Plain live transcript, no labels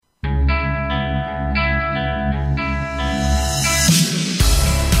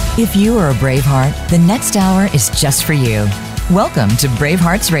If you are a Braveheart, the next hour is just for you. Welcome to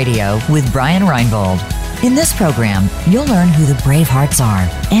BraveHearts Radio with Brian Reinbold. In this program, you'll learn who the Bravehearts are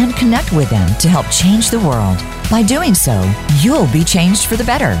and connect with them to help change the world. By doing so, you'll be changed for the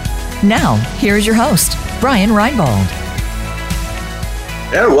better. Now, here's your host, Brian Reinbold.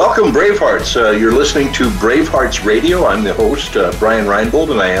 And welcome, Bravehearts. You're listening to BraveHearts Radio. I'm the host, Brian Reinbold,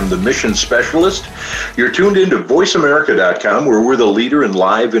 and I am the mission specialist. You're tuned into voiceamerica.com, where we're the leader in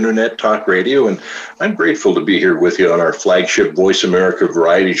live internet talk radio, and I'm grateful to be here with you on our flagship Voice America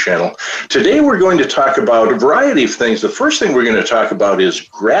Variety channel. Today, we're going to talk about a variety of things. The first thing we're going to talk about is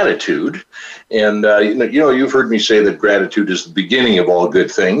gratitude. And, you've heard me say that gratitude is the beginning of all good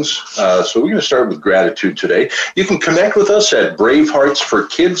things. So we're going to start with gratitude today. You can connect with us at braveheartsforkids.org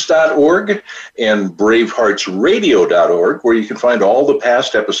and braveheartsradio.org, where you can find all the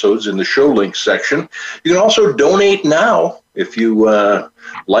past episodes in the show links section. You can also donate now if you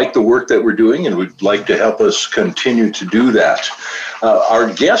like the work that we're doing and would like to help us continue to do that.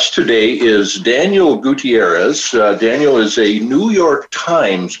 Our guest today is Daniel Gutierrez. Daniel is a New York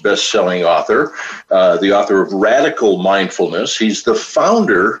Times bestselling author, the author of Radical Mindfulness. He's the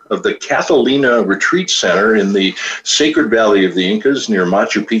founder of the Catalina Retreat Center in the Sacred Valley of the Incas near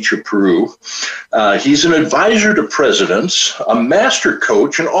Machu Picchu, Peru. He's an advisor to presidents, a master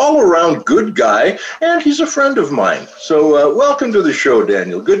coach, an all-around good guy, and he's a friend of mine. So welcome to the show,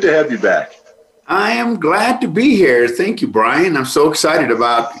 Daniel. Good to have you back. I am glad to be here. Thank you, Brian. I'm so excited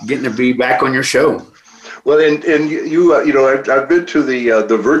about getting to be back on your show. Well, and I've been to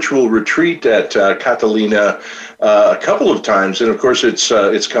the virtual retreat at Catalina a couple of times, and of course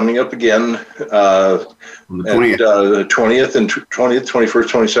it's coming up again the 20th and 21st,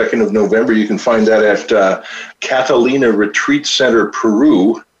 22nd of November. You can find that at Catalina Retreat Center,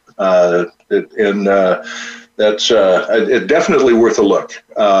 Peru, That's definitely worth a look.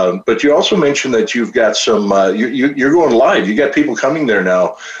 But you also mentioned that you've got some, you're going live. You got people coming there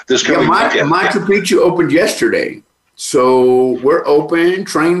now this coming weekend. Machu Picchu opened yesterday. So we're open,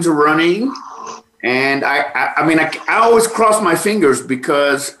 trains are running. And I always cross my fingers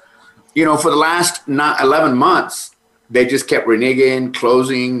because, for the last 11 months, they just kept reneging,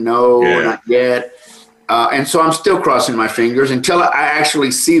 closing, not yet. And so I'm still crossing my fingers until I actually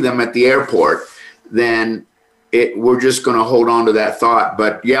see them at the airport. Then we're just going to hold on to that thought.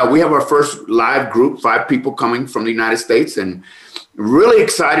 But yeah, we have our first live group, 5 people coming from the United States, and really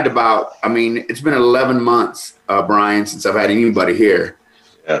excited about, it's been 11 months, Brian, since I've had anybody here.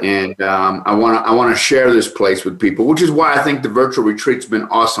 Yeah. And I want to share this place with people, which is why I think the virtual retreat's been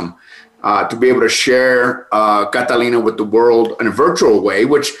awesome, to be able to share Catalina with the world in a virtual way,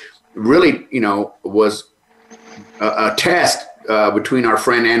 which really, was a test between our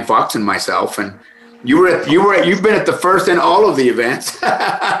friend Ann Fox and myself. And you've been at the first and all of the events.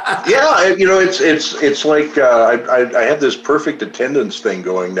 Yeah, it's like I have this perfect attendance thing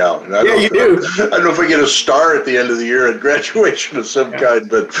going now. And you do. I don't know if I get a star at the end of the year at graduation of some kind,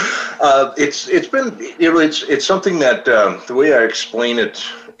 but it's been it's something that the way I explain it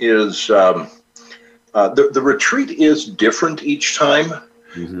is the retreat is different each time.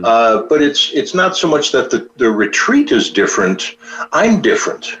 Mm-hmm. But it's not so much that the retreat is different. I'm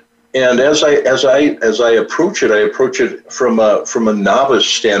different. And as I approach it from a novice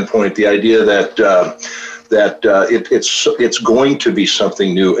standpoint, the idea that it's going to be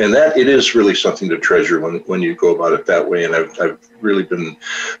something new, and that it is really something to treasure when you go about it that way. And I've really been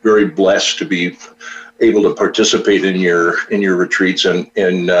very blessed to be able to participate in your retreats, and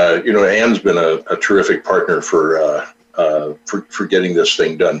Ann's been a terrific partner for getting this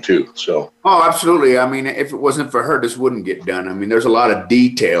thing done too. So. Oh, absolutely. If it wasn't for her, this wouldn't get done. There's a lot of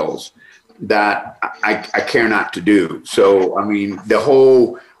details that I care not to do. So, the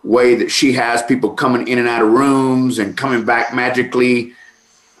whole way that she has people coming in and out of rooms and coming back magically,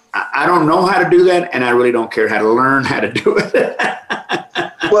 I don't know how to do that. And I really don't care how to learn how to do it.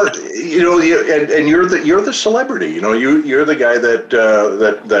 Well, and you're the celebrity. You're the guy that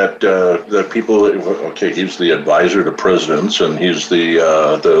people. Okay, he's the advisor to presidents, and he's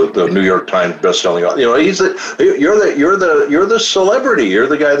the New York Times bestselling author. You're the celebrity. You're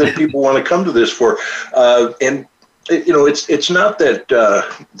the guy that people want to come to this for. And it's not that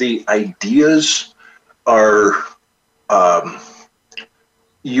the ideas are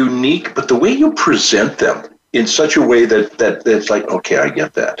unique, but the way you present them in such a way that it's like, okay, I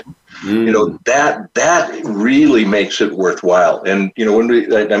get that. Mm. That really makes it worthwhile. And when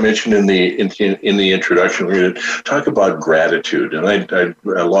I mentioned in the introduction, we're going to talk about gratitude, and I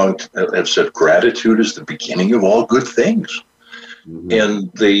have said gratitude is the beginning of all good things. Mm-hmm. And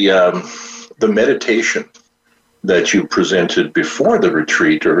the meditation that you presented before the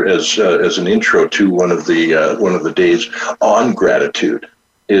retreat, or as an intro to one of the days on gratitude,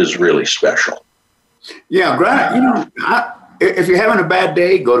 is really special. Yeah, if you're having a bad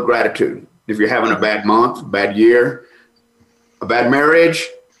day, go to gratitude. If you're having a bad month, bad year, a bad marriage,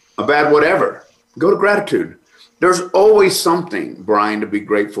 a bad whatever, go to gratitude. There's always something, Brian, to be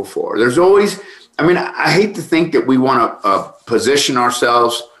grateful for. There's always, I hate to think that we want to position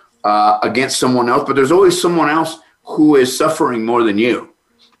ourselves against someone else, but there's always someone else who is suffering more than you.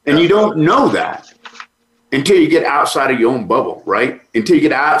 And you don't know that until you get outside of your own bubble, right? Until you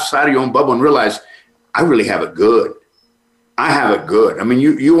get outside of your own bubble and realize, I really have it good. I have it good.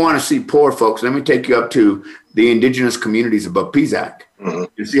 You want to see poor folks. Let me take you up to the indigenous communities above Pisac and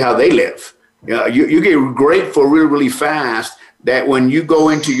see how they live. You get grateful really, really fast that when you go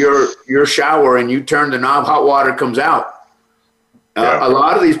into your shower and you turn the knob, hot water comes out. A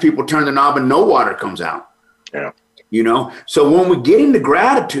lot of these people turn the knob and no water comes out. Yeah. So when we get into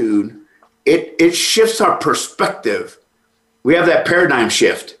gratitude, it shifts our perspective. We have that paradigm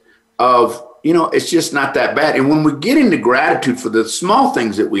shift of, it's just not that bad. And when we get into gratitude for the small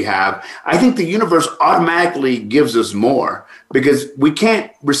things that we have, I think the universe automatically gives us more, because we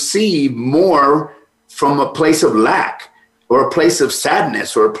can't receive more from a place of lack or a place of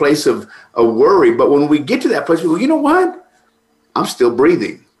sadness or a place of worry. But when we get to that place, we go, you know what? I'm still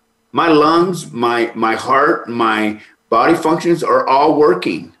breathing. My lungs, my heart, my body functions are all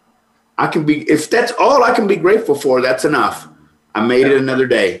working. If that's all I can be grateful for, that's enough. I made it another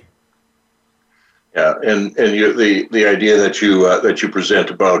day. Yeah, and the idea that you present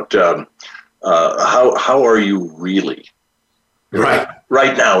about how are you really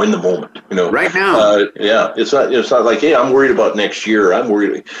right now in the moment, right now. It's not like, hey, I'm worried about next year. I'm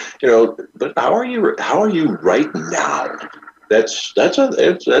worried, but how are you right now? That's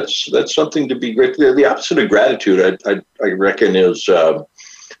something to be grateful. The opposite of gratitude, I reckon, is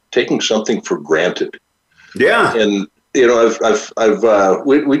taking something for granted. Yeah. And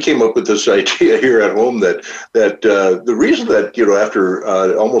we came up with this idea here at home that the reason that after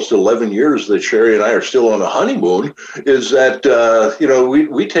almost 11 years that Sherry and I are still on a honeymoon is that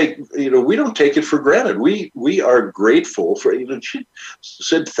we don't take it for granted. We are grateful for. She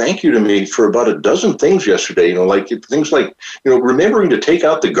said thank you to me for about a dozen things yesterday. Like things like remembering to take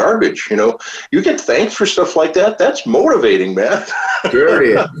out the garbage. You get thanked for stuff like that. That's motivating, man. Sure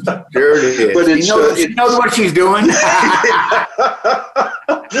it is. Sure it is. But she knows what she's doing.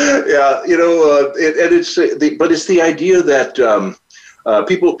 But it's the idea that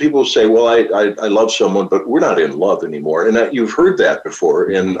people say, well, I love someone, but we're not in love anymore. And you've heard that before,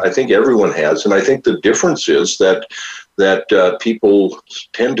 and I think everyone has. And I think the difference is that people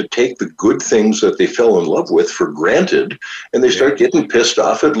tend to take the good things that they fell in love with for granted, and they start getting pissed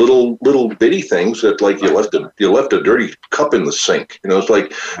off at little bitty things that, like, you left a dirty cup in the sink. It's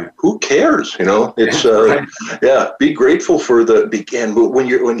like, who cares? It's be grateful for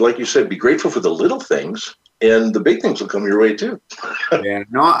when like you said, be grateful for the little things, and the big things will come your way too.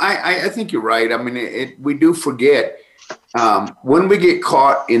 I think you're right. We do forget when we get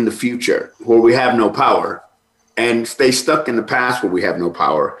caught in the future where we have no power, and stay stuck in the past where we have no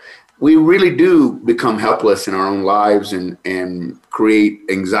power, we really do become helpless in our own lives and create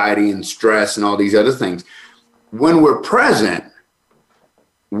anxiety and stress and all these other things. When we're present,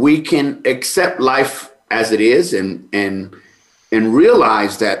 we can accept life as it is and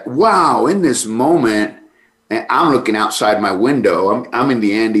realize that, wow, in this moment, I'm looking outside my window. I'm in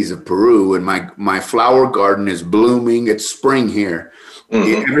the Andes of Peru, and my flower garden is blooming. It's spring here.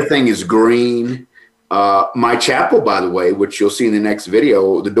 Mm-hmm. Everything is green. My chapel, by the way, which you'll see in the next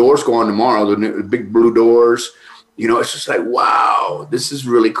video, the doors go on tomorrow, the big blue doors. It's just like, wow, this is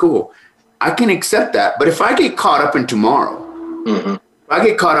really cool. I can accept that. But if I get caught up in tomorrow,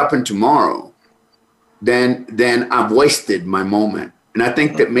 then I've wasted my moment. And I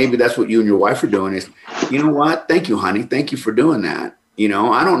think that maybe that's what you and your wife are doing is, you know what? Thank you, honey. Thank you for doing that.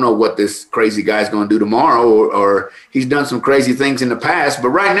 I don't know what this crazy guy's going to do tomorrow, or he's done some crazy things in the past, but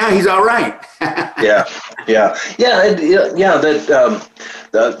right now he's all right. Yeah.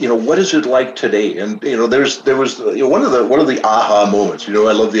 What is it like today? And there was one of the aha moments. I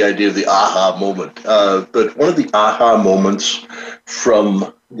love the idea of the aha moment. But one of the aha moments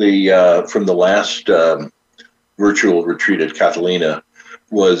from the last virtual retreat at Catalina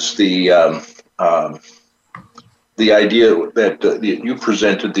was the idea that you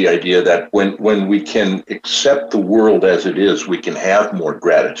presented, the idea that when we can accept the world as it is, we can have more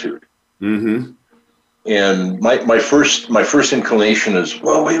gratitude. Mm-hmm. And my first inclination is,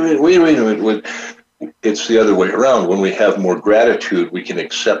 well, wait a minute. it's the other way around. When we have more gratitude, we can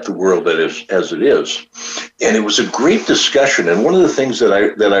accept the world as it is. And it was a great discussion. And one of the things that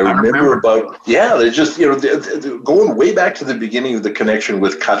I remember about, they just, going way back to the beginning of the connection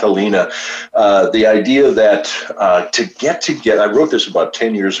with Catalina, the idea that to get together, I wrote this about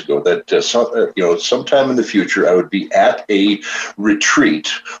 10 years ago, that sometime in the future, I would be at a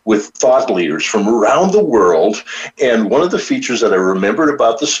retreat with thought leaders from around the world. And one of the features that I remembered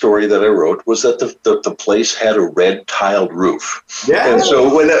about the story that I wrote was that the place had a red tiled roof. Yeah. And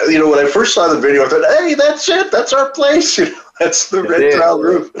so when I first saw the video, I thought, hey, that's it. That's our place. That's the red tiled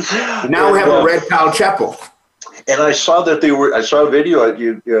roof. Now we have a red tiled chapel. And I saw that I saw a video.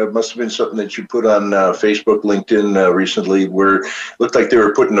 It must have been something that you put on Facebook, LinkedIn recently, where it looked like they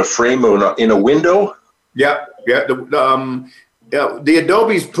were putting a frame in a window. Yeah. The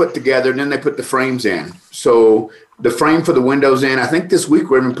Adobe's put together, and then they put the frames in. So the frame for the windows in. I think this week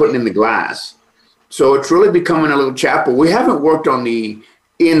we're even putting in the glass. So it's really becoming a little chapel. We haven't worked on the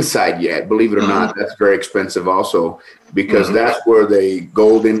inside yet, believe it or not. That's very expensive also, because that's where the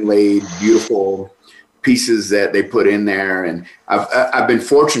gold inlaid, beautiful pieces that they put in there. And I've been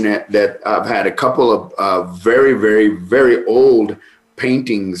fortunate that I've had a couple of very, very, very old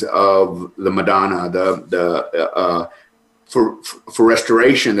paintings of the Madonna, for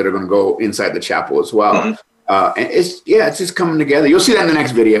restoration, that are going to go inside the chapel as well. And it's just coming together. You'll see that in the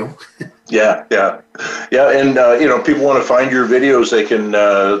next video. Yeah. And people want to find your videos. They can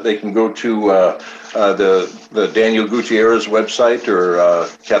go to the Daniel Gutierrez website or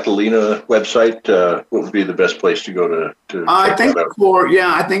Catalina website. What would be the best place to go to I think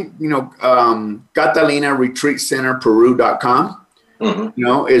Catalina Retreat Center Peru.com.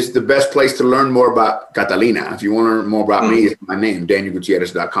 Is the best place to learn more about Catalina. If you want to learn more about me, it's my name,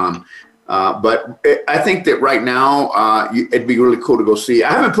 DanielGutierrez.com. But I think that right now it'd be really cool to go see.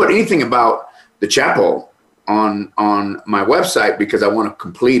 I haven't put anything about the chapel on my website because I want to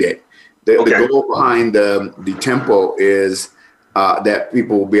complete it. The goal behind the temple is that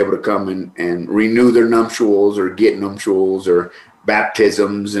people will be able to come and renew their nuptials or get nuptials or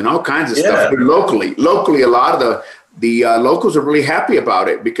baptisms and all kinds of stuff. But locally, a lot of the locals are really happy about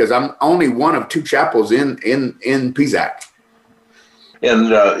it because I'm only one of two chapels in Pisac.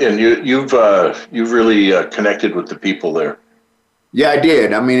 And you've really connected with the people there. Yeah, I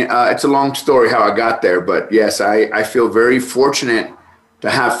did. I mean, it's a long story how I got there, but yes, I feel very fortunate to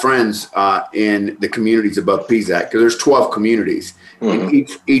have friends in the communities above Pisac, because there's 12 communities, and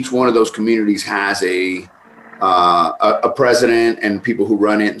each one of those communities has a president and people who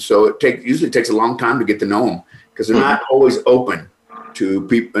run it. And so it usually takes a long time to get to know them because they're not always open to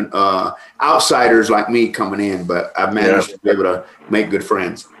people, outsiders like me coming in, but I've managed to be able to make good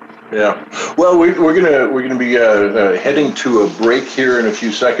friends. Yeah. Well, we're gonna be heading to a break here in a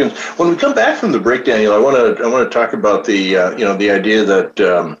few seconds. When we come back from the break, Daniel, I want to talk about the idea that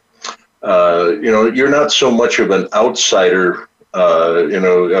you're not so much of an outsider,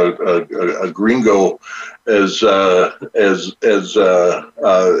 a gringo as some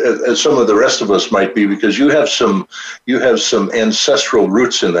of the rest of us might be, because you have some ancestral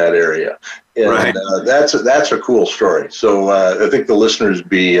roots in that area, and that's a cool story. So I think the listeners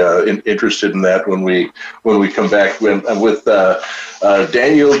be interested in that when we come back with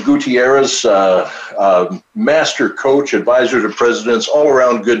Daniel Gutierrez, master coach, advisor to presidents, all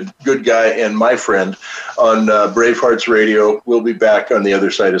around good guy, and my friend on BraveHearts Radio. We'll be back on the other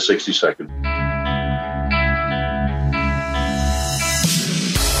side of 60 seconds.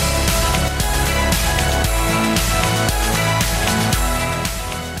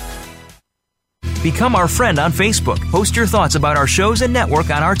 Become our friend on Facebook. Post your thoughts about our shows and network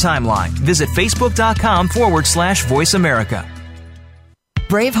on our timeline. Visit Facebook.com/Voice America.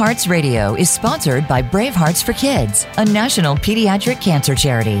 BraveHearts Radio is sponsored by BraveHearts for Kids, a national pediatric cancer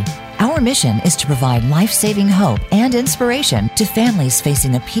charity. Our mission is to provide life-saving hope and inspiration to families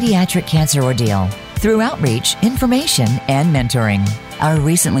facing the pediatric cancer ordeal through outreach, information, and mentoring. Our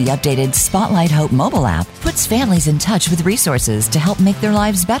recently updated Spotlight Hope mobile app puts families in touch with resources to help make their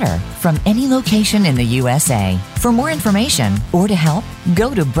lives better from any location in the USA. For more information or to help,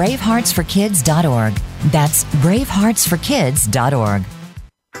 go to braveheartsforkids.org. That's braveheartsforkids.org.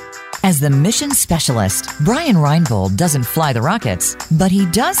 As the mission specialist, Brian Reinbold doesn't fly the rockets, but he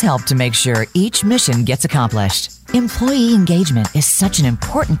does help to make sure each mission gets accomplished. Employee engagement is such an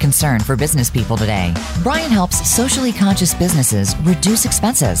important concern for business people today. Brian helps socially conscious businesses reduce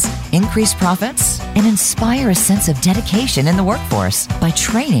expenses, increase profits, and inspire a sense of dedication in the workforce by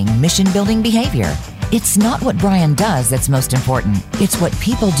training mission-building behavior. It's not what Brian does that's most important. It's what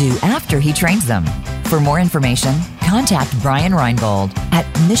people do after he trains them. For more information, contact Brian Reinbold at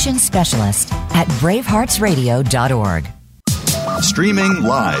missionspecialist@braveheartsradio.org. Streaming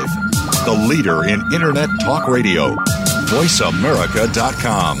live, the leader in Internet Talk Radio,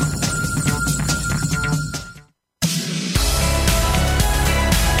 voiceamerica.com.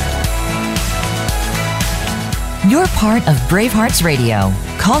 You're part of BraveHearts Radio.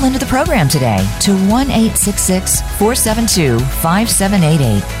 Call into the program today to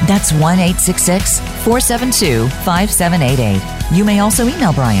 1-866-472-5788. That's 1-866-472-5788. You may also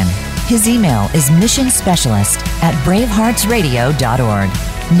email Brian. His email is missionspecialist@braveheartsradio.org.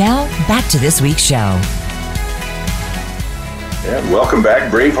 Now, back to this week's show. And welcome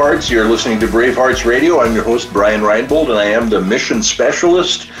back, Bravehearts. You're listening to BraveHearts Radio. I'm your host, Brian Reinbold, and I am the Mission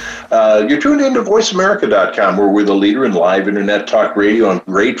Specialist. You're tuned into voiceamerica.com, where we're the leader in live Internet Talk Radio. I'm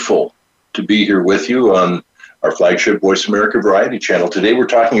grateful to be here with you on our flagship Voice America Variety Channel. Today we're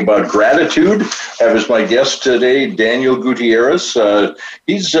talking about gratitude. I have as my guest today Daniel Gutierrez.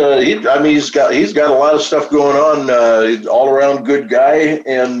 He's got a lot of stuff going on. All around good guy,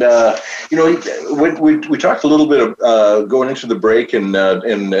 and we talked a little bit going into the break and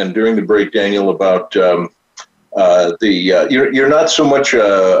during the break, Daniel, about you're not so much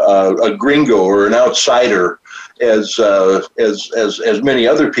a gringo or an outsider as many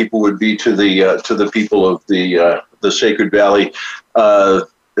other people would be to the people of the Sacred Valley. I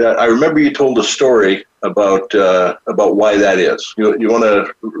remember you told a story about why that is. You want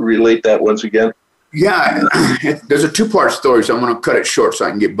to relate that once again? Yeah, there's a two-part story, so I'm going to cut it short so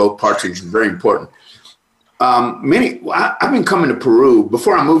I can get both parts, which is very important. I've been coming to Peru.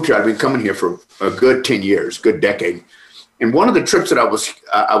 Before I moved here, I've been coming here for a good 10 years, good decade. And one of the trips that I was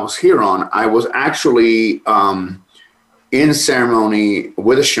here on, I was actually in ceremony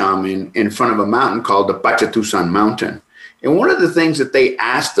with a shaman in front of a mountain called the Pachatusan Mountain. And one of the things that they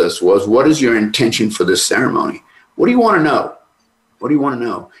asked us was, what is your intention for this ceremony? What do you want to know? What do you want to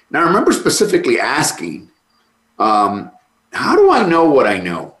know? And I remember specifically asking, how do I know what I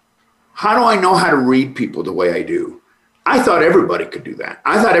know? How do I know how to read people the way I do? I thought everybody could do that.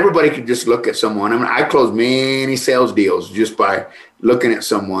 I thought everybody could just look at someone. I mean, I closed many sales deals just by looking at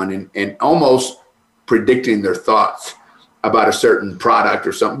someone and almost predicting their thoughts about a certain product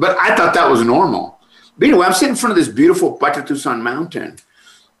or something. But I thought that was normal. But anyway, I'm sitting in front of this beautiful Pachatusan mountain,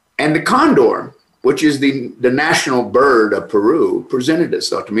 and the condor, which is the national bird of Peru, presented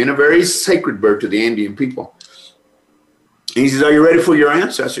itself to me, and a very sacred bird to the Andean people. And he says, "Are you ready for your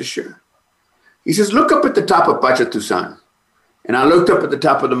answer?" I said, "Sure." He says, "Look up at the top of Pachatusan." And I looked up at the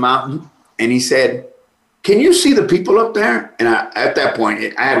top of the mountain, and he said, "Can you see the people up there?" And at that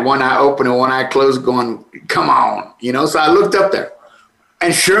point, I had one eye open and one eye closed going, come on, So I looked up there.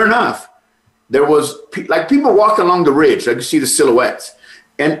 And sure enough, there was like people walking along the ridge. I could see the silhouettes.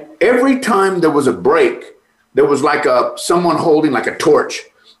 And every time there was a break, there was like someone holding like a torch.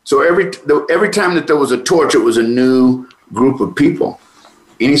 So every time that there was a torch, it was a new group of people.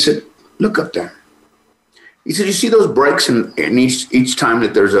 And he said, "Look up there." He said, "You see those breaks in each time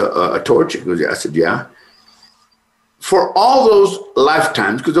that there's a torch?" I said, "Yeah." For all those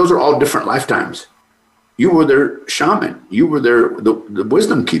lifetimes, because those are all different lifetimes, you were their shaman. You were the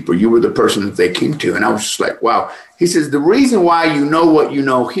wisdom keeper. You were the person that they came to. And I was just like, wow. He says, the reason why you know what you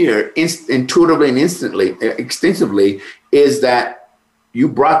know here intuitively and extensively is that you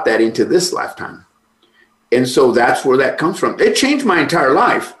brought that into this lifetime. And so that's where that comes from. It changed my entire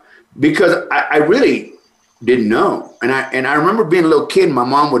life because I really didn't know. And I remember being a little kid, and my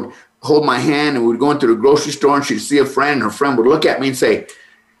mom would hold my hand and we'd go into the grocery store and she'd see a friend and her friend would look at me and say,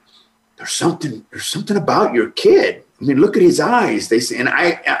 there's something about your kid. I mean, look at his eyes. They say, and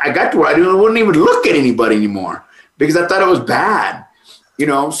I got to where I wouldn't even look at anybody anymore because I thought it was bad,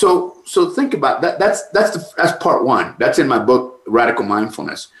 So think about that. That's part one. That's in my book, Radical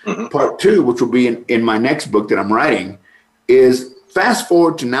Mindfulness. Mm-hmm. Part two, which will be in my next book that I'm writing, is fast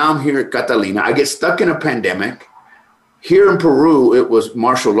forward to now I'm here at Catalina. I get stuck in a pandemic. Here in Peru, it was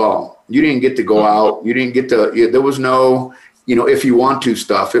martial law. You didn't get to go out. You didn't get to. There was no. If you want to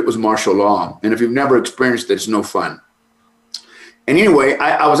stuff, it was martial law. And if you've never experienced it, it's no fun. And anyway,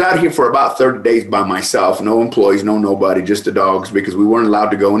 I was out here for about 30 days by myself, no employees, no nobody, just the dogs, because we weren't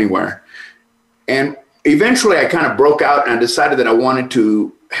allowed to go anywhere. And eventually I kind of broke out and I decided that I wanted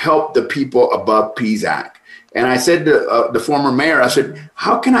to help the people above PZAC. And I said to the former mayor, I said,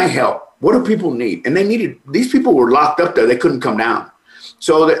 how can I help? What do people need? And these people were locked up there. They couldn't come down.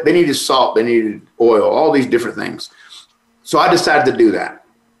 So they needed salt, they needed oil, all these different things. So I decided to do that.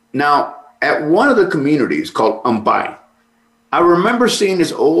 Now, at one of the communities called Umpai, I remember seeing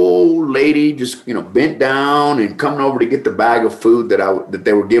this old lady just, bent down and coming over to get the bag of food that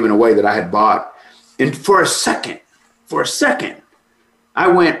they were giving away that I had bought. And for a second, for a second. I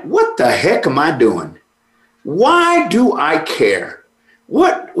went, what the heck am I doing? Why do I care?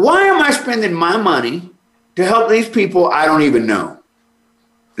 Why am I spending my money to help these people I don't even know?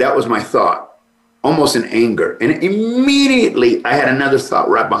 That was my thought, almost in anger. And immediately I had another thought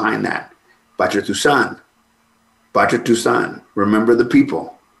right behind that. Patria tu san. Patria tu san. Remember the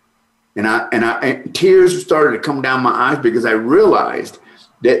people. And tears started to come down my eyes because I realized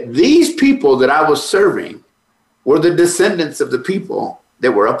that these people that I was serving were the descendants of the people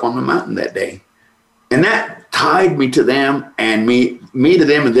that were up on the mountain that day. And that tied me to them and me to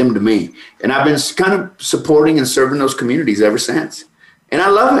them and them to me. And I've been kind of supporting and serving those communities ever since. And I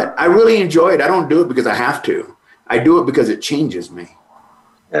love it. I really enjoy it. I don't do it because I have to. I do it because it changes me.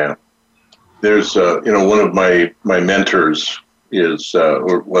 Yeah. There's, one of my mentors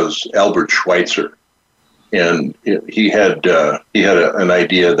was Albert Schweitzer. And he had an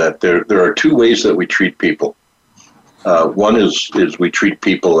idea that there are two ways that we treat people. One is we treat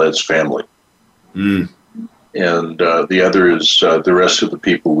people as family. Mm. And the other is the rest of the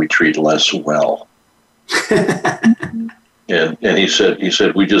people we treat less well. and he said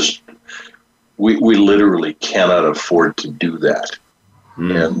we literally cannot afford to do that.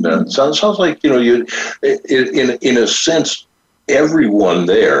 Mm. And sounds like you in a sense everyone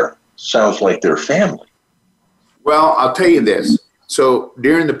there sounds like their family. Well, I'll tell you this. So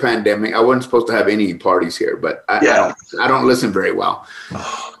during the pandemic, I wasn't supposed to have any parties here, but I don't listen very well.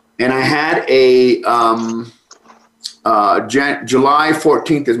 And I had a July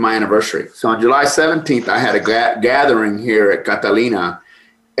 14th is my anniversary. So on July 17th, I had a gathering here at Catalina,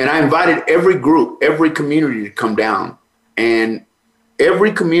 and I invited every group, every community to come down. And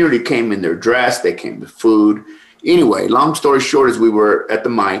every community came in their dress. They came with food. Anyway, long story short is we were at the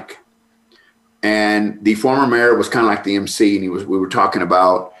mic, and the former mayor was kind of like the MC, and we were talking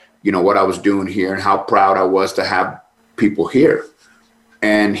about, what I was doing here and how proud I was to have people here.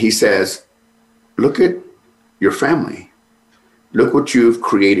 And he says, look at your family. Look what you've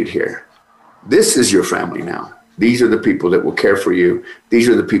created here. This is your family now. These are the people that will care for you. These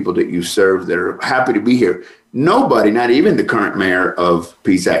are the people that you serve that are happy to be here. Nobody, not even the current mayor of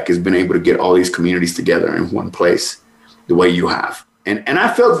PSAC, has been able to get all these communities together in one place the way you have. And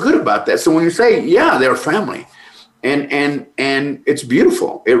I felt good about that. So when you say, yeah, they're family, and it's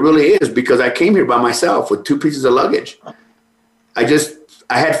beautiful. It really is, because I came here by myself with 2 pieces of luggage. I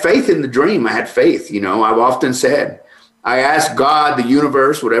had faith in the dream. I had faith. I've often said, I asked God, the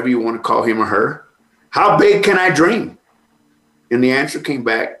universe, whatever you want to call him or her, how big can I dream? And the answer came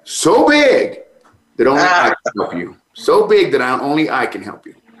back, so big that only I can help you. So big that only I can help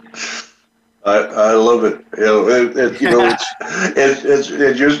you. I love it.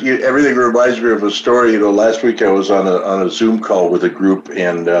 Everything reminds me of a story. Last week I was on a Zoom call with a group,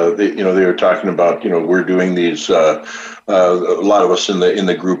 and they were talking about, we're doing these. A lot of us in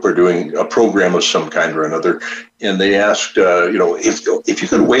the group are doing a program of some kind or another, and they asked, if you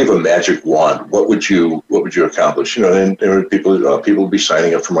could wave a magic wand, what would you accomplish? And there were people would be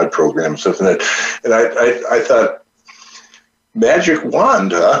signing up for my program and stuff, and I thought, magic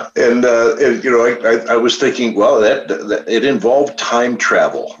wand, huh? And I was thinking, well, that it involved time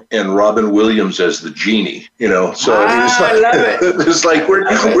travel and Robin Williams as the genie. So I love it. It's like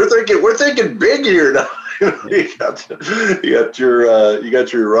we're thinking big here now. You got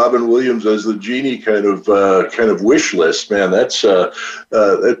your Robin Williams as the genie kind of wish list, man. That's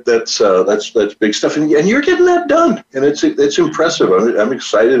big stuff, and you're getting that done, and it's impressive. I'm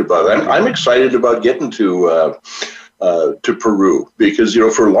excited about it. I'm excited about getting to Peru, because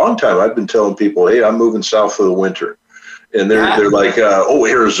for a long time I've been telling people, hey, I'm moving south for the winter, and they're like,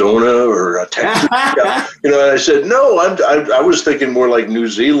 Arizona or Texas, And I said, no, I was thinking more like New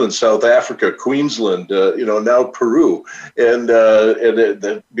Zealand, South Africa, Queensland, now Peru, and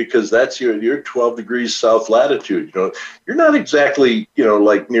because that's your 12 degrees south latitude. You're not exactly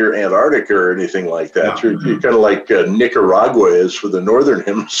like near Antarctica or anything like that. No. You're kind of like Nicaragua is for the northern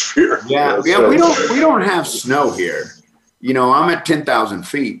hemisphere. Yeah. We don't have snow here. I'm at 10,000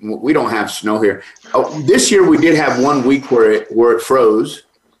 feet. We don't have snow here. This year we did have 1 week where it froze,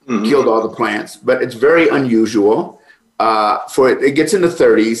 killed all the plants, but it's very unusual. It gets in the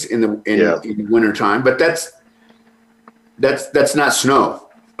 30s in the wintertime, but that's not snow.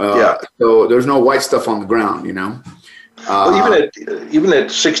 So there's no white stuff on the ground, Well, even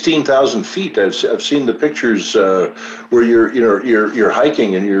at 16,000 feet, I've seen the pictures where you're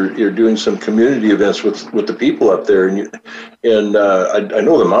hiking and you're doing some community events with the people up there, and I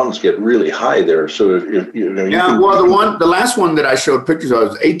know the mountains get really high there. So the last one that I showed pictures of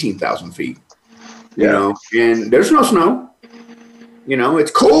was 18,000 feet. And there's no snow.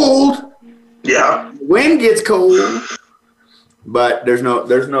 It's cold. Yeah, the wind gets cold. but there's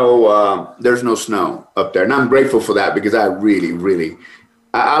no snow up there. And I'm grateful for that because I really,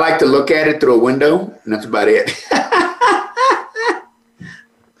 I like to look at it through a window, and that's about it.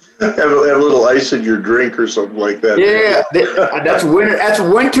 Have a little ice in your drink or something like that. Yeah, that's winter. That's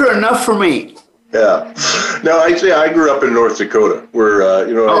winter enough for me. Yeah. No, I grew up in North Dakota, where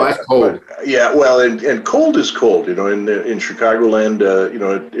that's cold. Yeah, well, and cold is cold. In Chicagoland,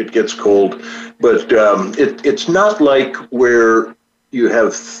 it gets cold, but it's not like where you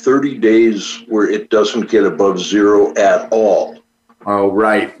have 30 days where it doesn't get above zero at all. Oh,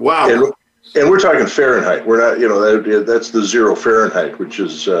 right. Wow. And we're talking Fahrenheit. We're not, that's the 0 Fahrenheit, which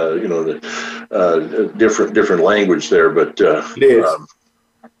is, the different language there. But it is.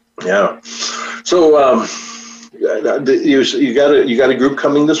 Yeah. So you got a group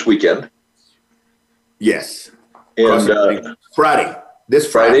coming this weekend. Yes. And Friday.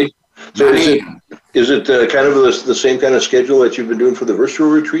 This Friday. So is it kind of the same kind of schedule that you've been doing for the virtual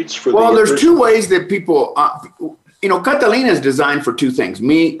retreats? Well, there's two ways that people. Catalina is designed for two things: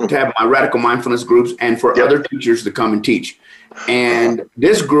 me to have my Radical Mindfulness groups, and for other teachers to come and teach. And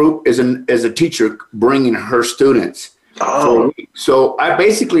this group is a teacher bringing her students. Oh. So I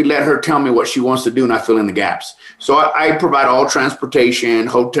basically let her tell me what she wants to do, and I fill in the gaps. So I provide all transportation,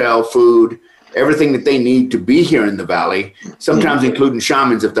 hotel, food, everything that they need to be here in the Valley, sometimes including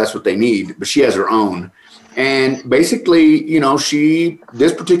shamans if that's what they need, but she has her own. And basically,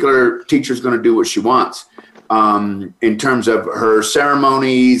 this particular teacher is going to do what she wants in terms of her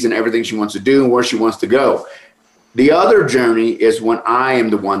ceremonies and everything she wants to do and where she wants to go. The other journey is when I am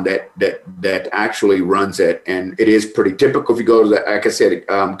the one that actually runs it. And it is pretty typical. If you go to like I said,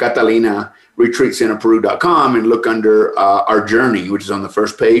 Catalina Retreat Center Peru.com and look under our journey, which is on the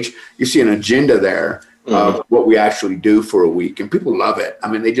first page, you see an agenda there of what we actually do for a week. And people love it. I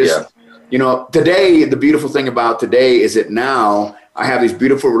mean, they just, today, the beautiful thing about today is that now I have these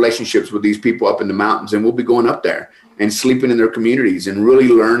beautiful relationships with these people up in the mountains, and we'll be going up there and sleeping in their communities and really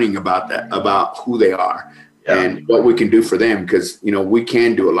learning about that, about who they are. And what we can do for them, because we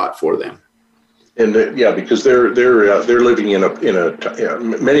can do a lot for them. And because they're living in a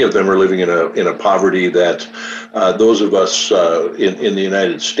many of them are living in a poverty that those of us in the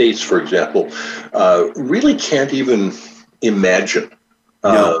United States, for example, really can't even imagine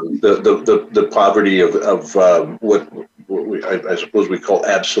the poverty of what I suppose we call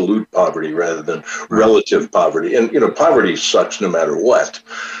absolute poverty rather than relative poverty. And poverty sucks no matter what.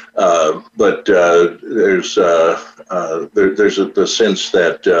 But there's the sense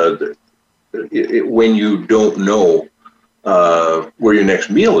that when you don't know where your next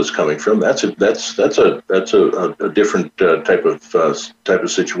meal is coming from, that's a different type of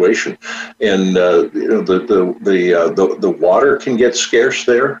situation. And the water can get scarce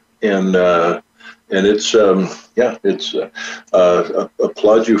there, and it's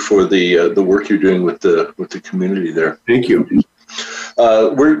applaud you for the work you're doing with the community there. Thank you.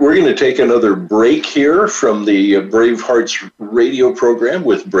 We're going to take another break here from the BraveHearts radio program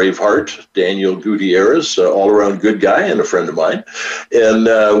with Braveheart, Daniel Gutierrez, all-around good guy and a friend of mine. And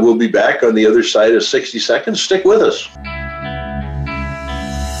we'll be back on the other side of 60 seconds. Stick with us.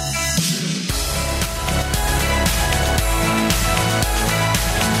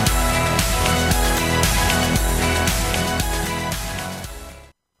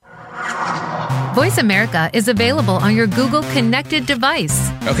 Voice America is available on your Google connected device.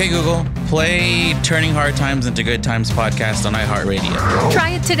 Okay, Google, play Turning Hard Times into Good Times podcast on iHeartRadio. Try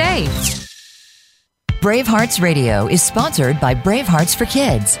it today. BraveHearts Radio is sponsored by BraveHearts for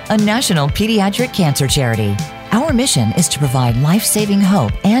Kids, a national pediatric cancer charity. Our mission is to provide life-saving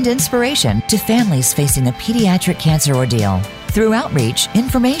hope and inspiration to families facing a pediatric cancer ordeal through outreach,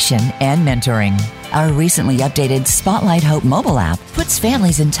 information, and mentoring. Our recently updated Spotlight Hope mobile app puts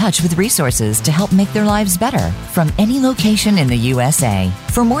families in touch with resources to help make their lives better from any location in the USA.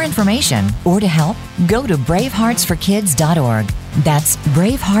 For more information or to help, go to braveheartsforkids.org. That's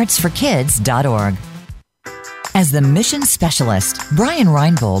braveheartsforkids.org. As the mission specialist, Brian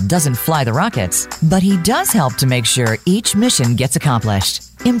Reinbold doesn't fly the rockets, but he does help to make sure each mission gets accomplished.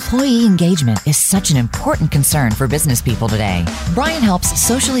 Employee engagement is such an important concern for business people today. Brian helps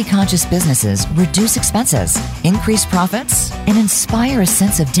socially conscious businesses reduce expenses, increase profits, and inspire a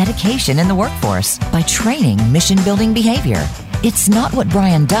sense of dedication in the workforce by training mission-building behavior. It's not what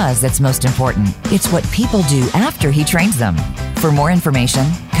Brian does that's most important. It's what people do after he trains them. For more information,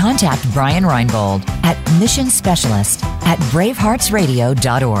 contact Brian Reinbold at Mission Specialist at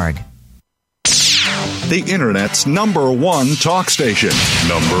braveheartsradio.org. The Internet's #1 talk station.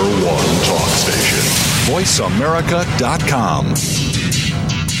 #1 talk station. VoiceAmerica.com.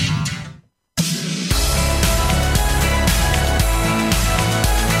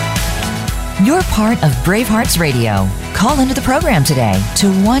 You're part of BraveHearts Radio. Call into the program today to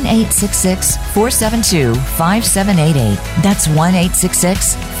 1-866-472-5788. That's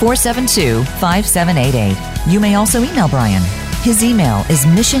 1-866-472-5788. You may also email Brian. His email is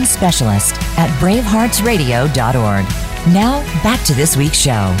missionspecialist@braveheartsradio.org. Now, back to this week's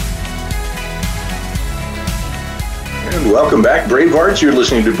show. And welcome back, Bravehearts. You're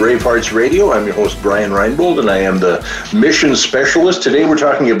listening to BraveHearts Radio. I'm your host, Brian Reinbold, and I am the mission specialist. Today we're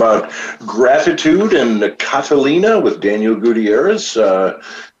talking about gratitude and Catalina with Daniel Gutierrez. I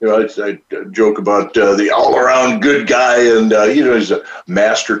joke about the all-around good guy, and he's a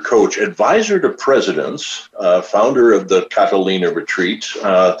master coach, advisor to presidents, founder of the Catalina Retreat,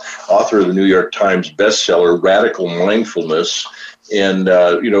 author of the New York Times bestseller, Radical Mindfulness, and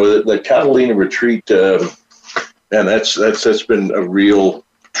the Catalina Retreat. And that's been a real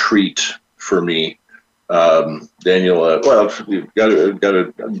treat for me, Daniel. You've got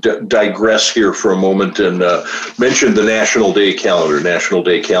to digress here for a moment and mention the National Day Calendar,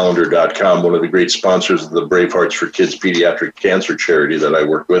 nationaldaycalendar.com, one of the great sponsors of the Bravehearts for Kids Pediatric Cancer Charity that I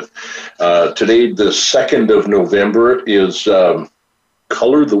work with. Today, the 2nd of November, is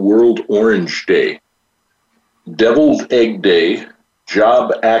Color the World Orange Day, Deviled Egg Day,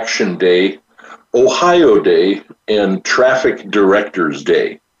 Job Action Day, Ohio Day, and Traffic Directors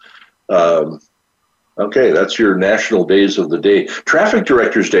Day. Okay, that's your national days of the day. Traffic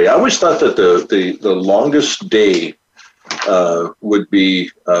Directors Day. I always thought that the longest day would be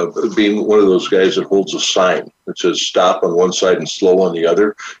being one of those guys that holds a sign that says stop on one side and slow on the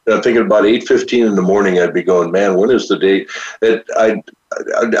other. And I'm thinking about 8:15 in the morning, I'd be going, man, when is the day that I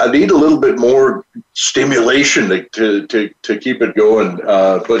need a little bit more stimulation to keep it going.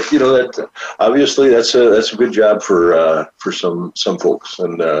 But that obviously that's a good job for some folks,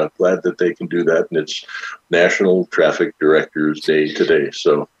 and glad that they can do that. And it's National Traffic Directors Day today.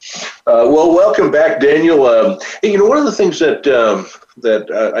 So, welcome back, Daniel. One of the things that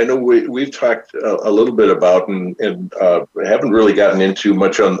I know we've talked a little bit about and haven't really gotten into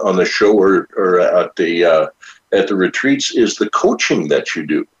much on the show or at the retreats is the coaching that you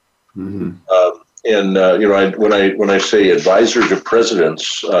do. Mm-hmm. When I say advisor to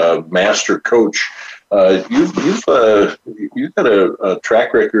presidents, master coach, you've got a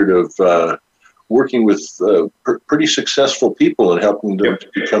track record of working with pretty successful people and helping them to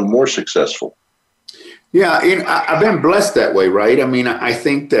become more successful. Yeah, I've been blessed that way, right? I mean, I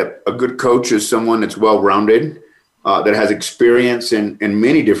think that a good coach is someone that's well-rounded, that has experience in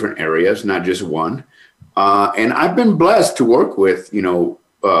many different areas, not just one. And I've been blessed to work with,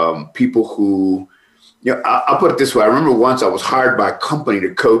 people who, I'll put it this way. I remember once I was hired by a company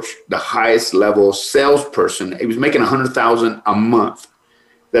to coach the highest level salesperson. He was making $100,000 a month.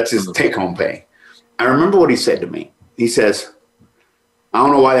 That's his take-home pay. I remember what he said to me. He says, I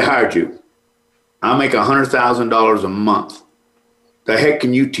don't know why they hired you. I make $100,000 a month. The heck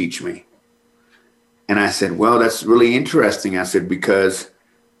can you teach me? And I said, well, that's really interesting. I said, because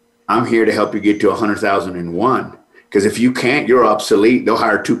I'm here to help you get to 100,001. Because if you can't, you're obsolete. They'll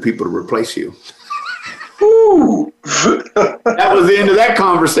hire 2 people to replace you. Ooh. That was the end of that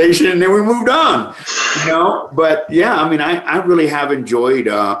conversation, and then we moved on. But yeah, I mean, I really have enjoyed.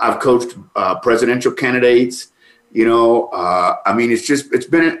 I've coached presidential candidates. I mean, it's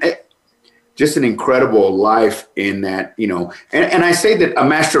been just an incredible life in that. And I say that a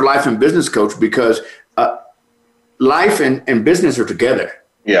master life and business coach because life and business are together.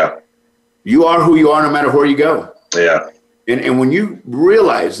 Yeah. You are who you are no matter where you go. Yeah. And when you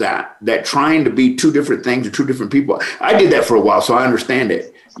realize that trying to be 2 different things or 2 different people, I did that for a while, so I understand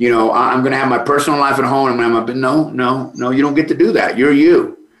it. I'm going to have my personal life at home. I'm going to have no, you don't get to do that. You're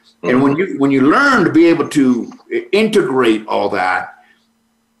you. Mm-hmm. And when you learn to be able to integrate all that,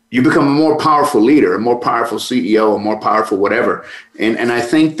 you become a more powerful leader, a more powerful CEO, a more powerful whatever. And I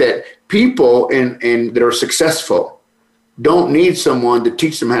think that people that are successful don't need someone to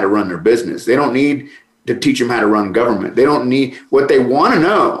teach them how to run their business. They don't need to teach them how to run government. They don't need what they want to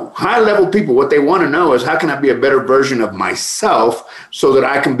know. High level people, what they want to know is how can I be a better version of myself so that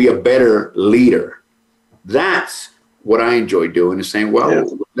I can be a better leader? That's what I enjoy doing, is saying,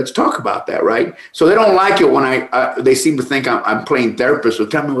 let's talk about that, right? So they don't like it when they seem to think I'm playing therapist. So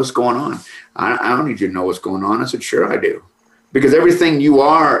tell me what's going on. I don't need you to know what's going on. I said, sure I do. Because everything you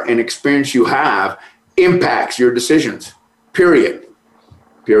are and experience you have impacts your decisions, period.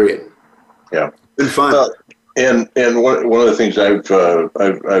 Yeah. It's been fun. And one of the things I've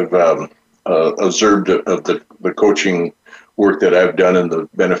observed of the coaching work that I've done and the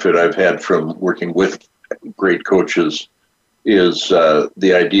benefit I've had from working with great coaches is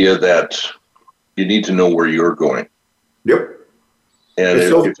the idea that you need to know where you're going. Yep. And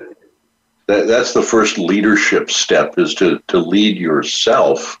That's the first leadership step, is to lead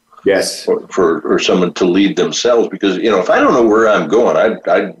yourself. Yes. Or someone to lead themselves, because, if I don't know where I'm going,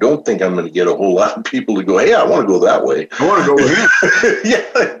 I don't think I'm going to get a whole lot of people to go, hey, I want to go that way. I want to go with him.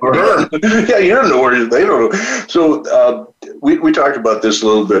 Yeah. Or her. Yeah, you don't know where they don't know. So we talked about this a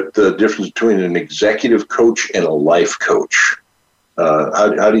little bit, the difference between an executive coach and a life coach.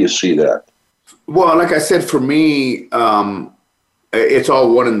 How do you see that? Well, like I said, for me, it's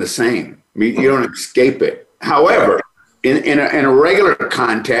all one and the same. I mean, you don't escape it. However, in a regular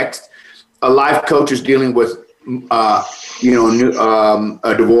context, a life coach is dealing with, a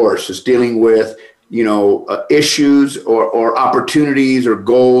divorce, is dealing with, issues or opportunities or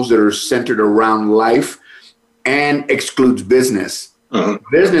goals that are centered around life, and excludes business. Mm-hmm.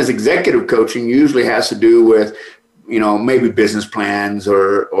 Business executive coaching usually has to do with, maybe business plans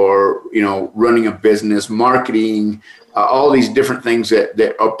or running a business, marketing, all these different things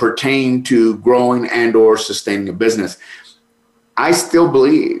that pertain to growing and or sustaining a business. I still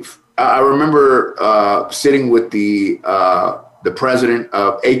believe. I remember sitting with the president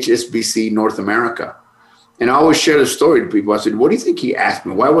of HSBC North America, and I always share the story to people. I said, "What do you think he asked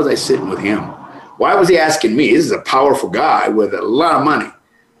me? Why was I sitting with him? Why was he asking me? This is a powerful guy with a lot of money.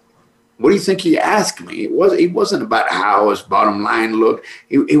 What do you think he asked me? It wasn't about how his bottom line looked.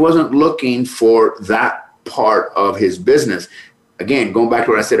 He wasn't looking for that part of his business. Again, going back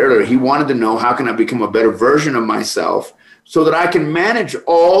to what I said earlier, he wanted to know, how can I become a better version of myself so that I can manage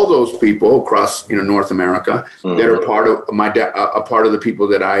all those people across North America that are part of a part of the people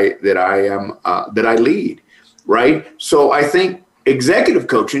that I lead, right? So I think executive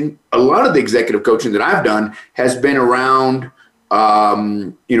coaching, a lot of the executive coaching that I've done has been around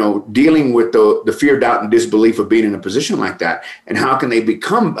dealing with the fear, doubt, and disbelief of being in a position like that. And how can they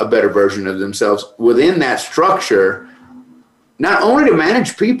become a better version of themselves within that structure, not only to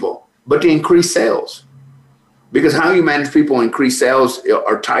manage people, but to increase sales. Because how you manage people and increase sales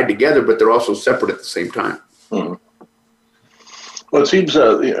are tied together, but they're also separate at the same time. Mm-hmm. Well, it seems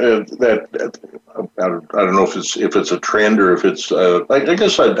that I don't know if it's a trend or if it's I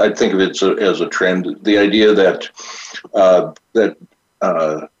guess I'd think of it as a trend. The idea that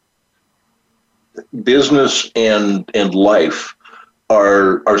business and life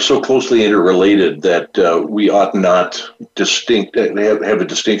are so closely interrelated that we ought not have a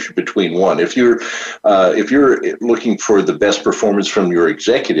distinction between one. If you're looking for the best performance from your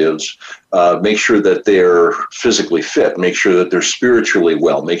executives, make sure that they're physically fit, make sure that they're spiritually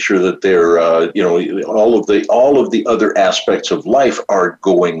well, make sure that they're all of the other aspects of life are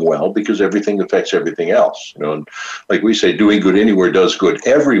going well, because everything affects everything else. And like we say, doing good anywhere does good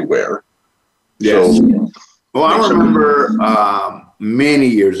everywhere. Yes. So, well, I remember many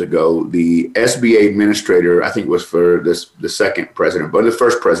years ago, the SBA administrator, I think it was for the second president, but the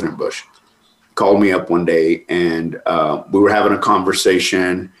first President Bush, called me up one day, and we were having a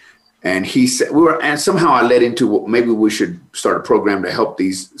conversation, and he said and somehow I led into maybe we should start a program to help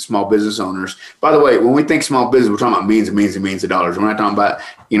these small business owners. By the way, when we think small business, we're talking about millions and millions and millions of dollars. We're not talking about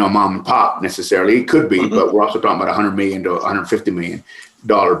mom and pop necessarily. It could be, but we're also talking about $100 million to $150 million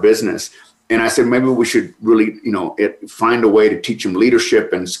business. And I said, maybe we should really, find a way to teach them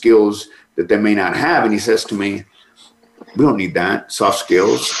leadership and skills that they may not have. And he says to me, we don't need that. Soft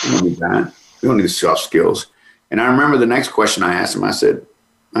skills. We don't need that. We don't need soft skills. And I remember the next question I asked him, I said,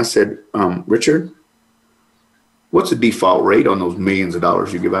 Richard, what's the default rate on those millions of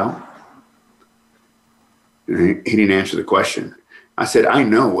dollars you give out? And he didn't answer the question. I said, I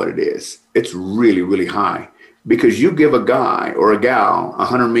know what it is. It's really, really high. Because you give a guy or a gal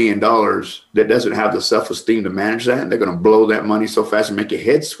 $100 million that doesn't have the self-esteem to manage that, and they're going to blow that money so fast and make your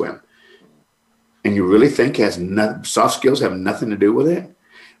head swim. And you really think soft skills have nothing to do with it?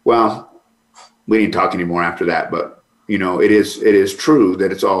 Well, we didn't talk anymore after that, but it is true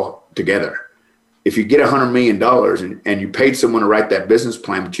that it's all together. If you get $100 million and you paid someone to write that business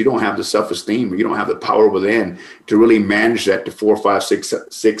plan, but you don't have the self-esteem, or you don't have the power within to really manage that to $400, $500,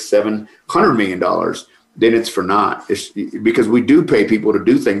 $600, $700 million, then it's for naught. It's because we do pay people to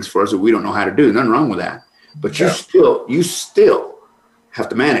do things for us that we don't know how to do. Nothing wrong with that. But you still have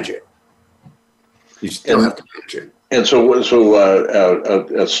to manage it. You still have to manage it. And so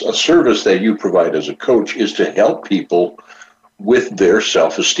a service that you provide as a coach is to help people with their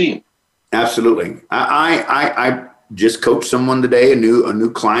self-esteem. Absolutely. I just coached someone today, a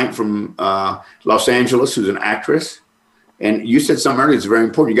new client from Los Angeles, who's an actress. And you said something earlier, it's very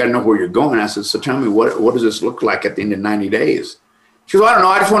important. You got to know where you're going. I said, so tell me, what does this look like at the end of 90 days? She goes, I don't know.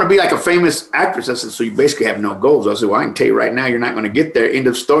 I just want to be like a famous actress. I said, so you basically have no goals. I said, well, I can tell you right now, you're not going to get there. End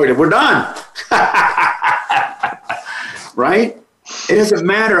of story. We're done. Right? It doesn't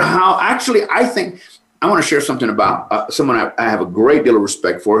matter how. Actually, I think I want to share something about someone I have a great deal of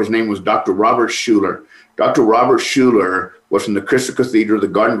respect for. His name was Dr. Robert Schuller. Dr. Robert Schuller was from the Crystal Cathedral, the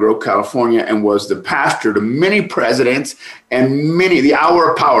Garden Grove, California, and was the pastor to many presidents and the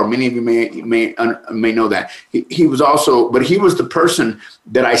Hour of Power. Many of you may know that. He was the person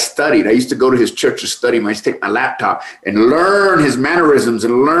that I studied. I used to go to his church to study him. I used to take my laptop and learn his mannerisms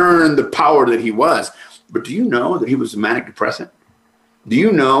and learn the power that he was. But do you know that he was a manic depressant? Do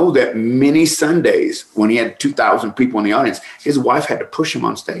you know that many Sundays when he had 2,000 people in the audience, his wife had to push him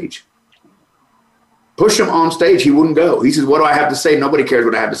on stage? Push him on stage. He wouldn't go. He says, what do I have to say? Nobody cares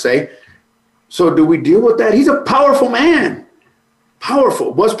what I have to say. So do we deal with that? He's a powerful man.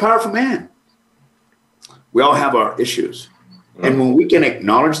 Powerful. Was a powerful man. We all have our issues. And when we can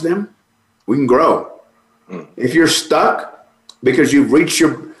acknowledge them, we can grow. If you're stuck because you've reached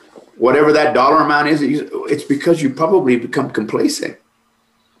your whatever that dollar amount is, it's because you probably become complacent.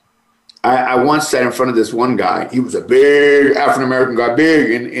 I once sat in front of this one guy. He was a big African-American guy, big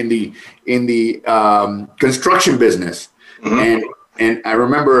in the construction business. Mm-hmm. And I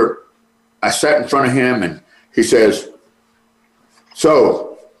remember I sat in front of him and he says,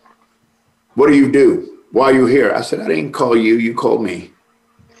 so what do you do? Why are you here? I said, I didn't call you. You called me.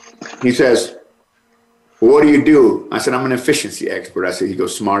 He says, well, what do you do? I said, I'm an efficiency expert. I said, he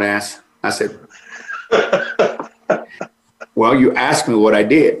goes, smart ass. I said, well, you asked me what I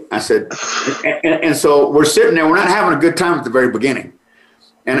did. I said, and so we're sitting there. We're not having a good time at the very beginning.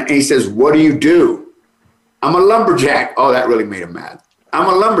 And he says, what do you do? I'm a lumberjack. Oh, that really made him mad.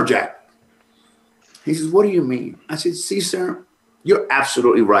 I'm a lumberjack. He says, what do you mean? I said, see, sir, you're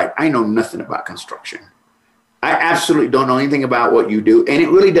absolutely right. I know nothing about construction. I absolutely don't know anything about what you do. And it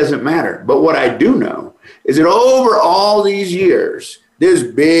really doesn't matter. But what I do know is that over all these years, this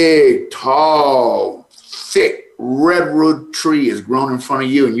big, tall, thick, redwood tree has grown in front of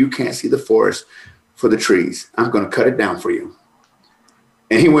you and you can't see the forest for the trees. I'm going to cut it down for you.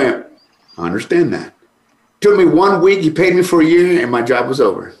 And he went, I understand that. Took me 1 week. He paid me for a year and my job was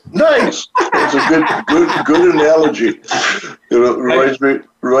over. Nice. That's a good analogy. It reminds me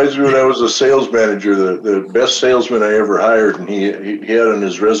when I was a sales manager, the best salesman I ever hired. And he had on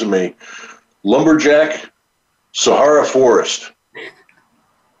his resume, lumberjack, Sahara forest.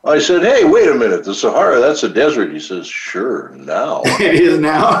 I said, hey, wait a minute. The Sahara, that's a desert. He says, sure, now. It is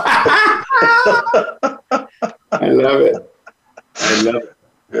now. I love it.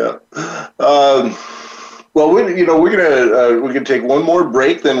 Yeah. Well, we're gonna take one more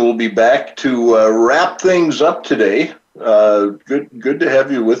break. Then we'll be back to wrap things up today. Good to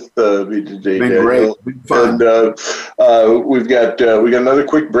have you with me today, Daniel. Been fun. And we got another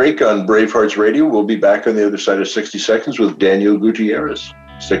quick break on BraveHearts Radio. We'll be back on the other side of 60 seconds with Daniel Gutierrez.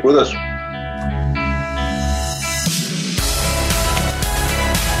 Stick with us.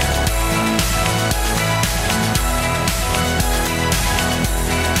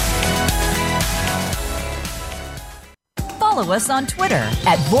 Follow us on Twitter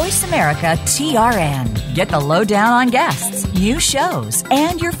at VoiceAmericaTRN. Get the lowdown on guests, new shows,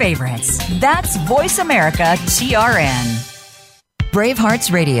 and your favorites. That's VoiceAmericaTRN.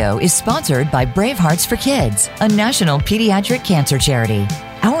 BraveHearts Radio is sponsored by BraveHearts for Kids, a national pediatric cancer charity.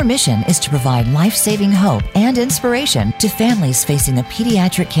 Our mission is to provide life-saving hope and inspiration to families facing a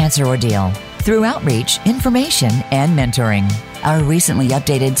pediatric cancer ordeal through outreach, information, and mentoring. Our recently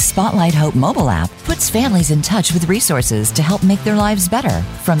updated Spotlight Hope mobile app puts families in touch with resources to help make their lives better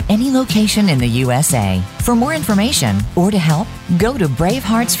from any location in the USA. For more information or to help, go to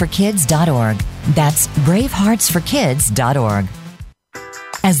braveheartsforkids.org. That's braveheartsforkids.org.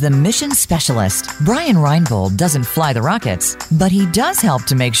 As the mission specialist, Brian Reinbold doesn't fly the rockets, but he does help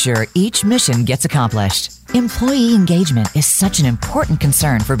to make sure each mission gets accomplished. Employee engagement is such an important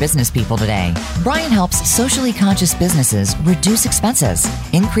concern for business people today. Brian helps socially conscious businesses reduce expenses,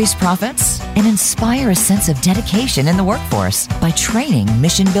 increase profits, and inspire a sense of dedication in the workforce by training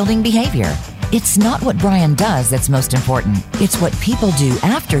mission-building behavior. It's not what Brian does that's most important. It's what people do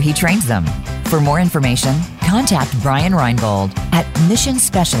after he trains them. For more information, contact Brian Reinbold at Mission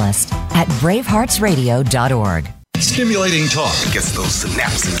Specialist at braveheartsradio.org. Stimulating talk. It gets those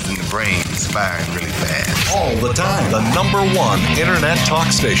synapses in the brain firing really fast. All the time. The #1 internet talk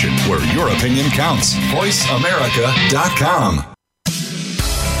station where your opinion counts. VoiceAmerica.com.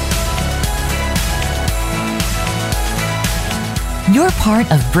 You're part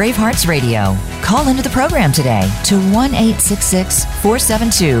of BraveHearts Radio. Call into the program today to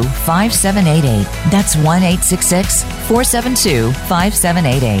 1-866-472-5788. That's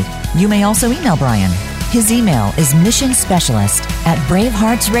 1-866-472-5788. You may also email Brian. His email is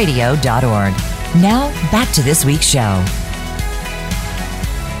missionspecialist@braveheartsradio.org. Now, back to this week's show.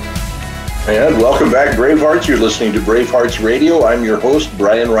 And welcome back, Bravehearts. You're listening to BraveHearts Radio. I'm your host,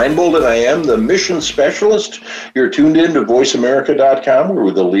 Brian Reinbold, and I am the mission specialist. You're tuned in to voiceamerica.com. We're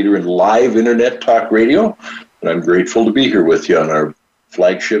the leader in live internet talk radio, and I'm grateful to be here with you on our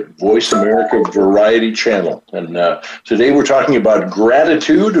flagship Voice America Variety channel. And today we're talking about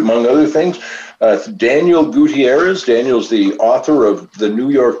gratitude, among other things. Daniel Gutierrez. Daniel's the author of the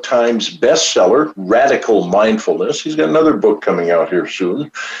New York Times bestseller, Radical Mindfulness. He's got another book coming out here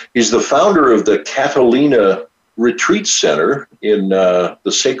soon. He's the founder of the Catalina Retreat Center in the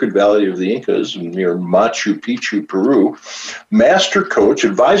Sacred Valley of the Incas near Machu Picchu, Peru. Master coach,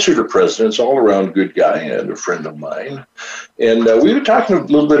 advisor to presidents, all-around good guy and a friend of mine. And we were talking a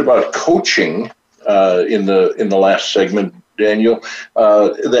little bit about coaching in the last segment, Daniel,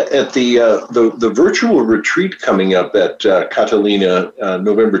 at the virtual retreat coming up at Catalina,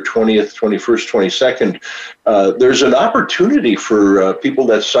 November 20th, 21st, 22nd. There's an opportunity for people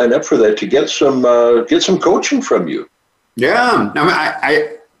that sign up for that to get some coaching from you. Yeah,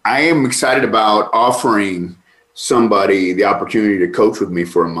 I am excited about offering somebody the opportunity to coach with me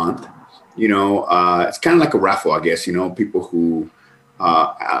for a month. It's kind of like a raffle, I guess. People who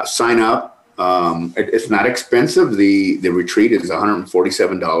sign up. It's not expensive. The retreat is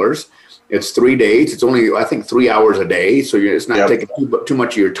 $147. It's 3 days. It's only, I think, 3 hours a day. So it's not taking too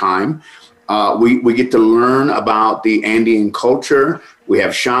much of your time. We get to learn about the Andean culture. We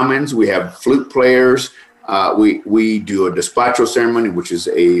have shamans. We have flute players. We do a despacho ceremony, which is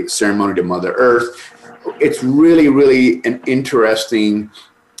a ceremony to Mother Earth. It's really, really an interesting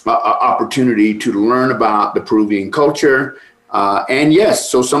opportunity to learn about the Peruvian culture. And yes,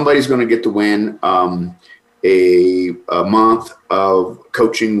 so somebody's going to get to win a month of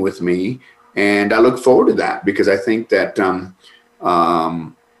coaching with me. And I look forward to that because I think that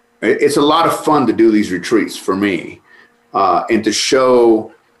it's a lot of fun to do these retreats for me and to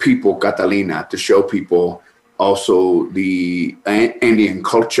show people Catalina, to show people also the Andean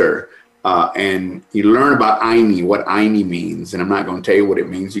culture. And you learn about Aini, what Aini means. And I'm not going to tell you what it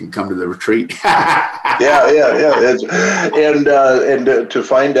means. You can come to the retreat. Yeah. And to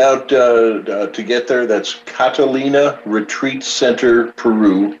find out, to get there, that's Catalina Retreat Center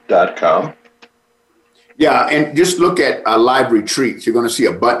Peru.com. Yeah, and just look at live retreats. You're going to see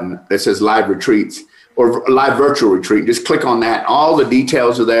a button that says live retreats or live virtual retreat. Just click on that. All the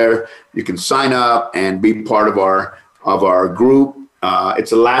details are there. You can sign up and be part of our group.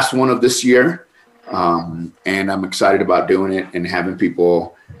 It's the last one of this year, and I'm excited about doing it and having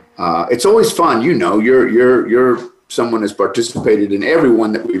people. It's always fun, You're someone that's participated in every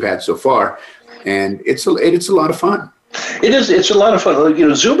one that we've had so far, and it's a lot of fun. It is. It's a lot of fun.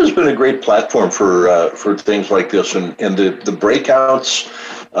 Zoom has been a great platform for things like this, and the breakouts,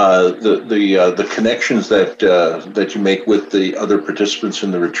 the connections that you make with the other participants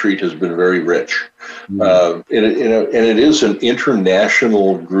in the retreat has been very rich. And it is an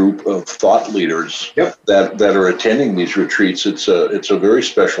international group of thought leaders that are attending these retreats. It's a very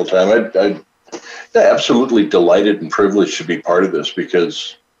special time. I'm absolutely delighted and privileged to be part of this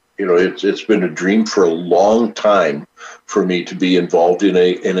because it's been a dream for a long time for me to be involved in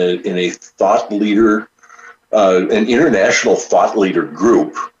a thought leader, an international thought leader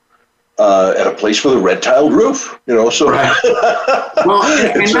group. At a place with a red tiled roof, so right. Well,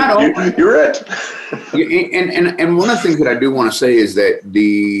 and you're it. And one of the things that I do want to say is that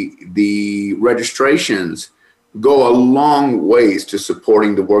the registrations go a long ways to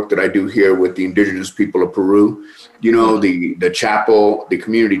supporting the work that I do here with the indigenous people of Peru. The chapel, the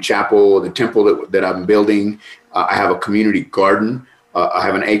community chapel, the temple that I'm building. I have a community garden. I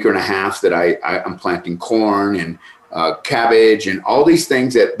have 1.5 acres that I'm planting corn and cabbage and all these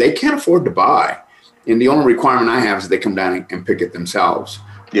things that they can't afford to buy. And the only requirement I have is they come down and pick it themselves.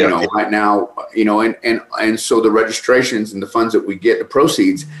 Right now, and so the registrations and the funds that we get, the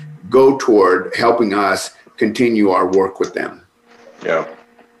proceeds go toward helping us continue our work with them. Yeah,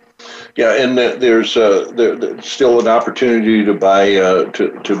 and there's still an opportunity to buy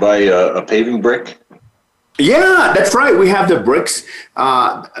a paving brick. Yeah, that's right. We have the bricks.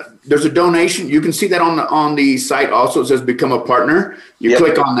 There's a donation. You can see that on the site. Also, it says become a partner. You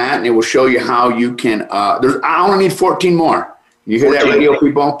click on that, and it will show you how you can. I only need 14 more. You hear 14. That, radio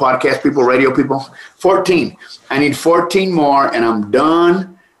people, podcast people, radio people? 14. I need 14 more, and I'm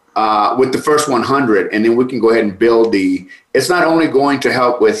done with the first 100, and then we can go ahead and build the. It's not only going to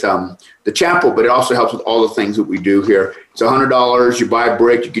help with the chapel, but it also helps with all the things that we do here. It's $100. You buy a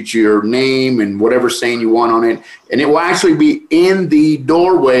brick, you get your name and whatever saying you want on it, and it will actually be in the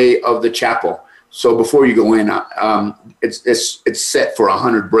doorway of the chapel. So before you go in, it's set for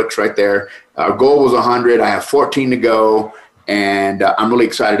 100 bricks right there. Our goal was 100. I have 14 to go, and I'm really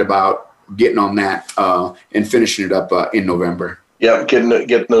excited about getting on that and finishing it up in November. Yeah, getting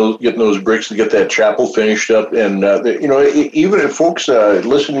those bricks to get that chapel finished up, and even if folks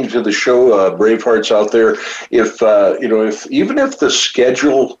listening to the show, Bravehearts out there, if the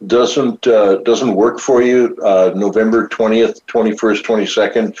schedule doesn't work for you, November 20th, 21st,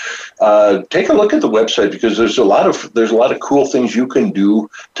 22nd, take a look at the website, because there's a lot of cool things you can do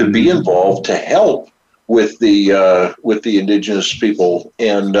to be involved to help with the indigenous people,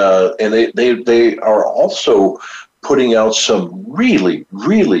 and they are also putting out some really,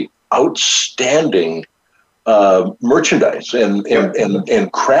 really outstanding merchandise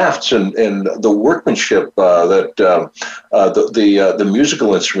and crafts and the workmanship that the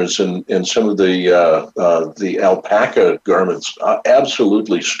musical instruments and some of the alpaca garments are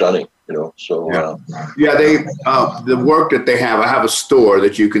absolutely stunning. The work that they have. I have a store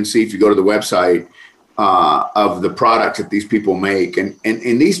that you can see if you go to the website of the products that these people make, and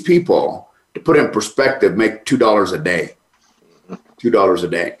these people, to put it in perspective, make $2 a day. $2 a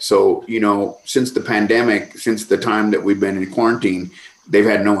day. So, since the pandemic, since the time that we've been in quarantine, they've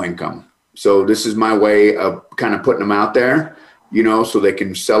had no income. So this is my way of kind of putting them out there, so they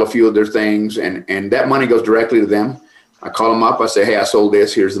can sell a few of their things, and that money goes directly to them. I call them up. I say, hey, I sold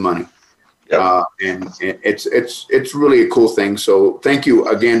this. Here's the money. Yep. And it's really a cool thing. So thank you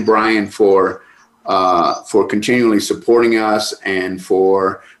again, Brian, for continually supporting us and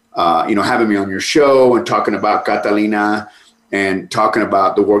for having me on your show and talking about Catalina and talking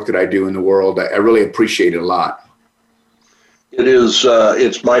about the work that I do in the world. I really appreciate it a lot. It is.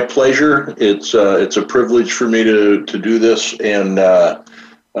 It's my pleasure. It's a privilege for me to do this. And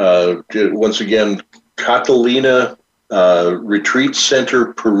once again, Catalina Retreat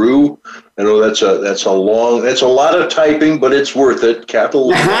Center, Peru. I know that's a lot of typing, but it's worth it.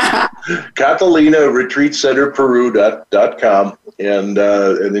 Catalina Retreat Center, Peru.com. And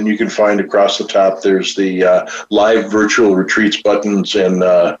then you can find across the top, there's the live virtual retreats buttons. And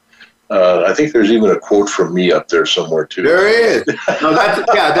I think there's even a quote from me up there somewhere too. There is. No,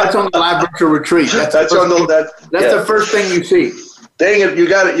 that's on the live virtual retreat. That's the first thing you see. Dang it, you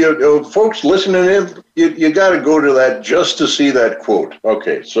got it. Folks listening in, you got to go to that just to see that quote.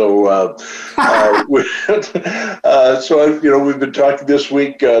 Okay, so we've been talking this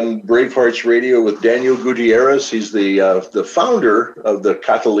week on BraveHearts Radio with Daniel Gutierrez. He's the founder of the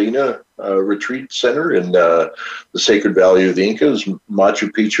Catalina Retreat Center in the Sacred Valley of the Incas, Machu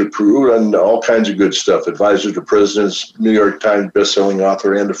Picchu, Peru, and all kinds of good stuff. Advisor to presidents, New York Times bestselling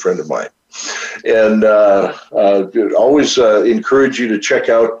author, and a friend of mine. And always encourage you to check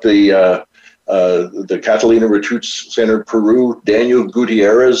out the Catalina Retreat Center, Peru,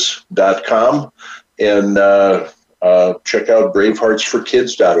 DanielGutierrez.com, and check out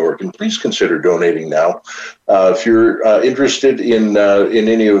BraveHeartsForKids.org. And please consider donating now. If you're interested in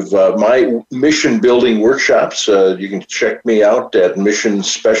any of my mission building workshops, you can check me out at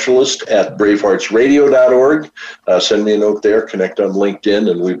missionspecialist@braveheartsradio.org. Send me a note there, connect on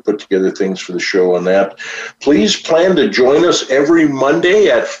LinkedIn, and we put together things for the show on that. Please plan to join us every Monday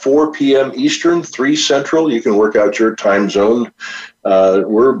at 4 p.m. Eastern, 3 Central. You can work out your time zone.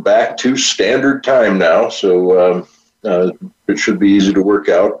 We're back to standard time now, so it should be easy to work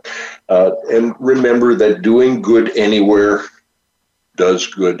out. And remember that doing good anywhere does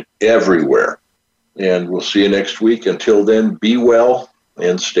good everywhere. And we'll see you next week. Until then, be well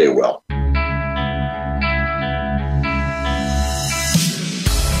and stay well.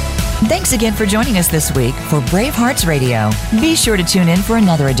 Thanks again for joining us this week for BraveHearts Radio. Be sure to tune in for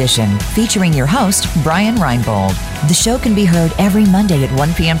another edition featuring your host, Brian Reinbold. The show can be heard every Monday at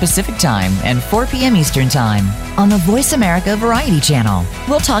 1 p.m. Pacific Time and 4 p.m. Eastern Time on the Voice America Variety Channel.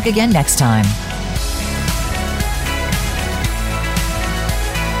 We'll talk again next time.